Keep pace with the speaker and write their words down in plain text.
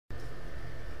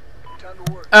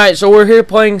Alright, so we're here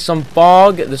playing some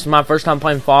Fog. This is my first time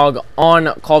playing Fog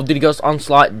on Call of Duty Ghost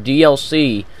Onslaught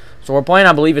DLC. So we're playing,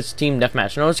 I believe it's Team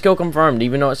Deathmatch. No skill confirmed,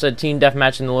 even though it said Team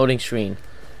Deathmatch in the loading screen.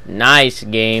 Nice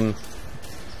game.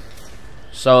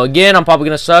 So again, I'm probably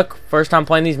going to suck first time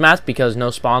playing these maps because no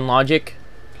spawn logic.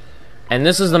 And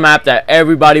this is the map that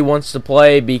everybody wants to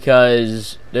play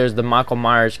because there's the Michael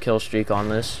Myers kill streak on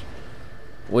this.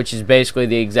 Which is basically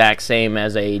the exact same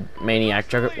as a Maniac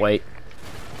trigger. Wait.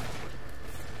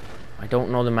 I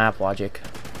don't know the map logic.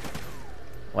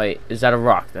 Wait, is that a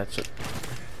rock? That's it.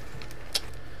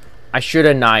 I should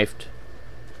have knifed.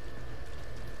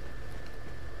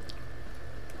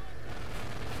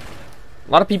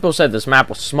 A lot of people said this map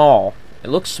was small. It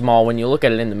looks small when you look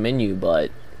at it in the menu,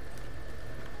 but...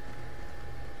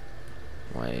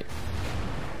 Wait.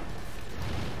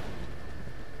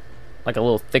 Like a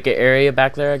little thicket area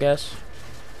back there, I guess.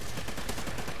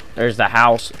 There's the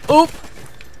house. Oop!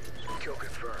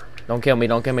 Don't kill me,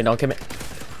 don't kill me, don't kill me.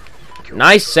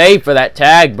 Nice save for that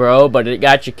tag, bro, but it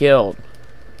got you killed.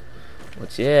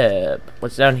 What's up?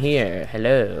 What's down here?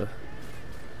 Hello.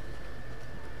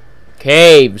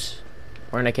 Caves.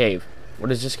 We're in a cave. What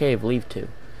does this cave lead to?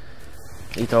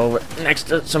 Lead to over next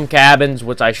to some cabins,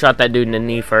 which I shot that dude in the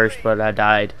knee first, but I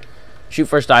died. Shoot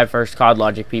first, die first. COD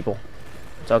logic, people.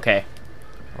 It's okay.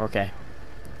 Okay.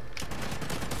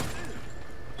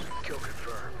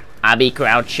 I be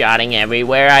crowd shotting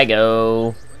everywhere I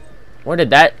go. Where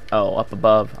did that? Oh, up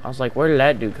above. I was like, where did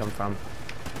that dude come from?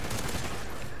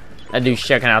 That dude's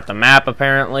checking out the map,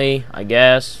 apparently. I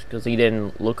guess, because he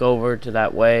didn't look over to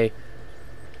that way.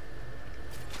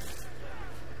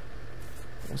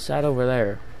 What's that over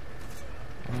there?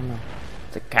 I don't know.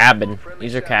 It's a cabin.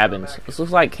 These are cabins. This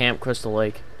looks like Camp Crystal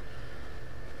Lake.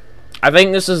 I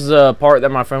think this is the part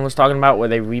that my friend was talking about where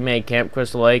they remade Camp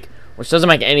Crystal Lake, which doesn't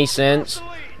make any sense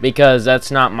because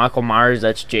that's not Michael Myers,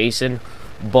 that's Jason.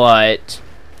 But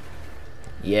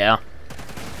yeah.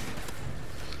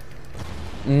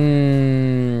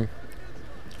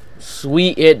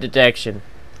 Sweet hit detection.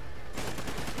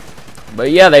 But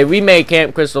yeah, they remade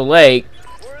Camp Crystal Lake.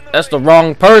 That's the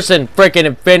wrong person, frickin'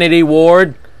 Infinity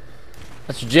Ward.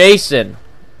 That's Jason.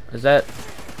 Is that?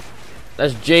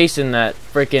 That's Jason, that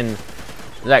frickin',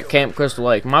 that Camp Crystal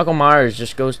Lake. Michael Myers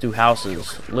just goes through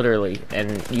houses, literally,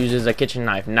 and uses a kitchen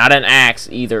knife. Not an axe,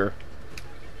 either.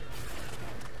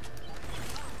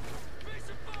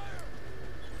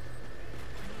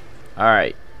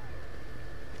 Alright.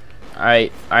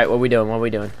 Alright, alright, what are we doing? What are we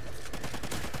doing?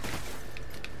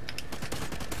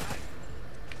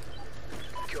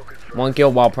 One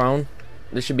kill while prone.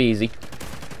 This should be easy.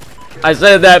 I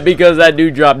said that because that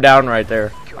dude dropped down right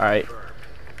there. Alright.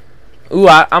 Ooh,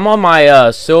 I'm on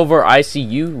my silver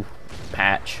ICU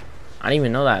patch. I didn't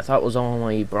even know that. I thought it was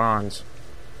only bronze.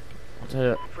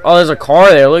 Oh, there's a car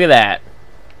there. Look at that.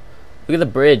 Look at the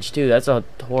bridge, too. That's a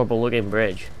horrible looking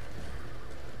bridge.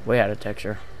 Way out of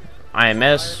texture.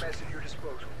 IMS.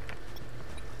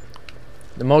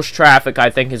 The most traffic, I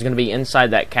think, is going to be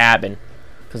inside that cabin.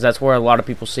 Because that's where a lot of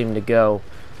people seem to go.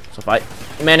 So if I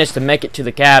manage to make it to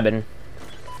the cabin...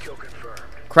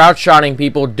 Crouch shotting,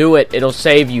 people, do it. It'll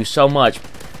save you so much.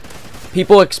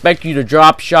 People expect you to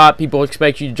drop shot. People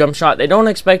expect you to jump shot. They don't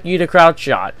expect you to crouch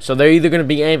shot. So they're either going to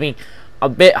be aiming a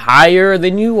bit higher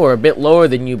than you or a bit lower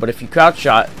than you. But if you crouch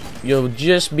shot, you'll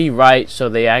just be right so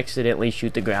they accidentally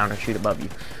shoot the ground or shoot above you.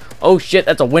 Oh shit,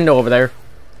 that's a window over there.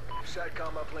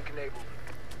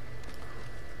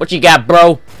 What you got,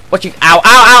 bro? What you... Ow, ow,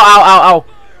 ow, ow, ow, ow.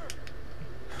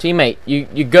 Teammate,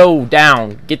 you go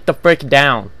down. Get the frick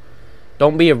down.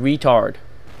 Don't be a retard.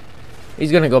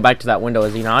 He's gonna go back to that window,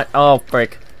 is he not? Oh,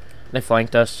 frick. They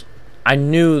flanked us. I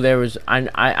knew there was... I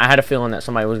had a feeling that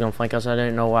somebody was gonna flank us. I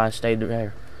didn't know why I stayed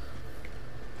there.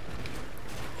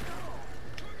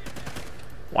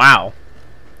 Wow.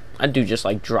 That dude just,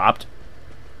 like, dropped.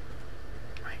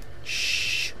 Right.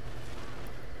 Shh.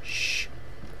 Shh.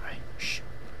 Right. Shh.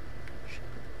 Shh.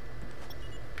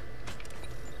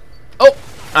 Oh!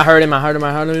 I heard him, I heard him,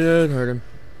 I heard him.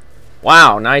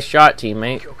 Wow, nice shot,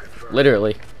 teammate.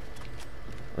 Literally.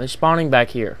 Are they spawning back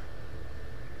here?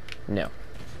 No.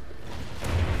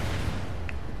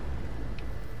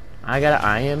 I got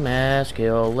an IMS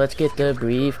kill. Let's get the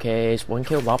briefcase. One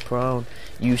kill while prone.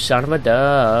 You son of a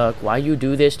duck. Why you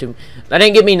do this to me? That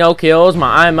didn't get me no kills.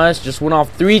 My IMS just went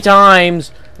off 3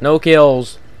 times. No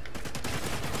kills.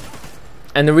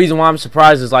 And the reason why I'm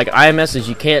surprised is like IMSs,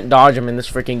 you can't dodge them in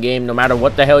this freaking game no matter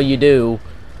what the hell you do.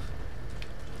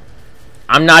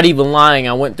 I'm not even lying.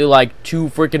 I went through like 2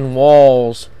 freaking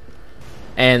walls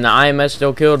and the IMS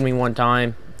still killed me one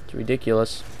time. It's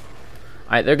ridiculous.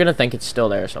 Alright, they're gonna think it's still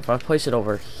there, so if I place it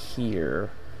over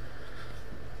here,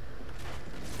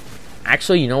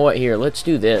 Actually, you know what? Here, let's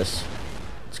do this.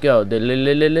 Let's go. I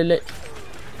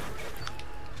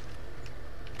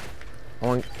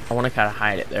want to kind of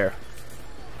hide it there.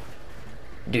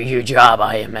 Do your job,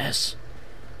 IMS.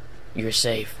 You're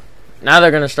safe. Now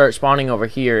they're going to start spawning over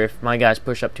here if my guys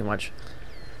push up too much.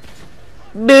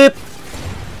 Beep.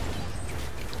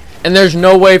 And there's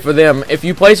no way for them. If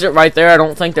you place it right there, I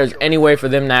don't think there's any way for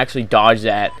them to actually dodge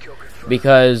that.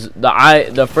 Because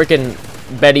the freaking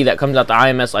Betty that comes out the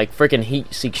IMS like freaking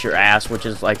heat seeks your ass, which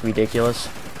is like ridiculous.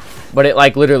 But it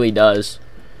like literally does.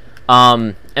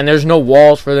 And there's no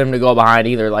walls for them to go behind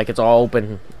either. Like it's all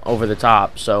open over the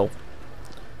top. So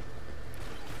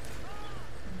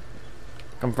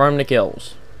confirm the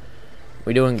kills.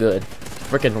 We doing good.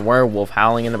 Freaking werewolf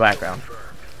howling in the background.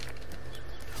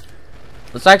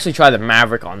 Let's actually try the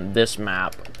Maverick on this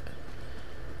map.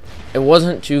 It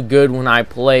wasn't too good when I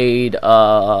played,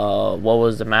 what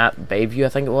was the map? Bayview, I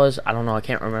think it was? I don't know, I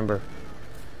can't remember.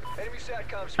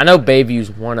 I know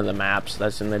Bayview's one of the maps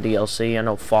that's in the DLC. I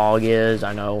know Fog is.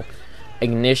 I know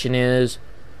Ignition is.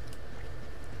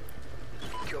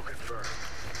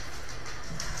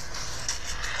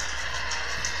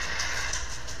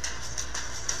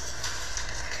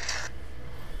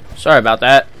 Sorry about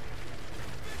that.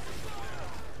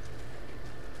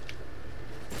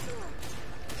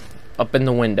 Up in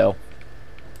the window.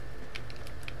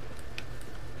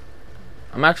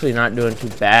 I'm actually not doing too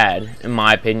bad, in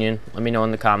my opinion. Let me know in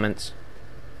the comments.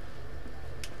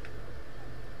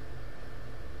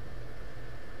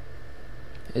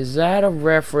 Is that a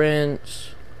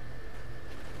reference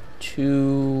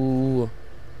to...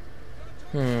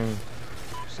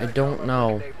 I don't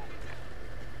know.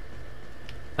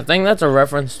 I think that's a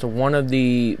reference to one of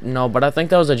the... No, but I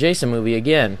think that was a Jason movie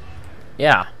again.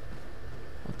 Yeah.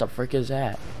 What the frick is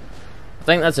that? I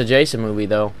think that's a Jason movie,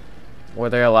 though. Where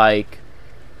they're, like,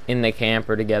 in the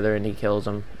camper together and he kills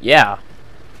them. Yeah.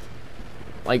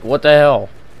 Like, what the hell?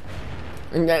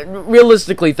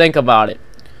 Realistically, think about it.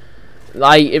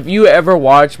 Like, if you ever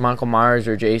watch Michael Myers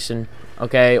or Jason,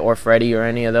 okay, or Freddy or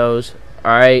any of those,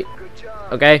 alright,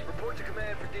 okay?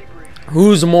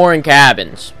 Who's more in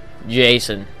cabins?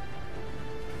 Jason.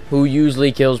 Who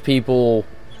usually kills people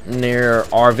near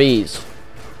RVs?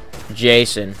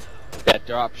 Jason. That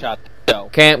drop shot though.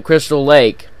 Camp Crystal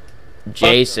Lake.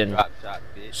 Jason. Drop shot,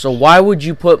 bitch. So why would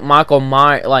you put Michael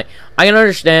Myers? Like, I can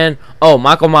understand. Oh,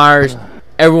 Michael Myers.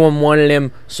 Everyone wanted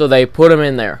him, so they put him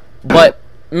in there. But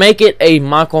make it a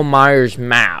Michael Myers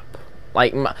map.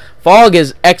 Like, Fog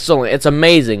is excellent. It's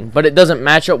amazing, but it doesn't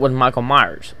match up with Michael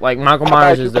Myers. Like, Michael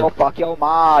Myers is the... Go fuck your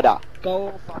mother.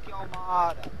 Go fuck your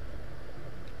mother.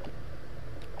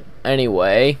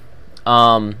 Anyway,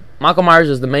 Michael Myers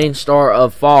is the main star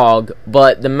of Fog,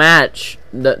 but the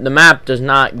map does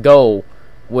not go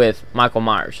with Michael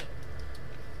Myers.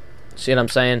 See what I'm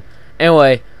saying?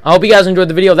 Anyway, I hope you guys enjoyed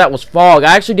the video. That was Fog.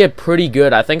 I actually did pretty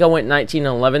good. I think I went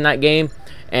 19-11 that game,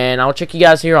 and I'll check you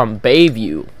guys here on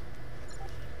Bayview.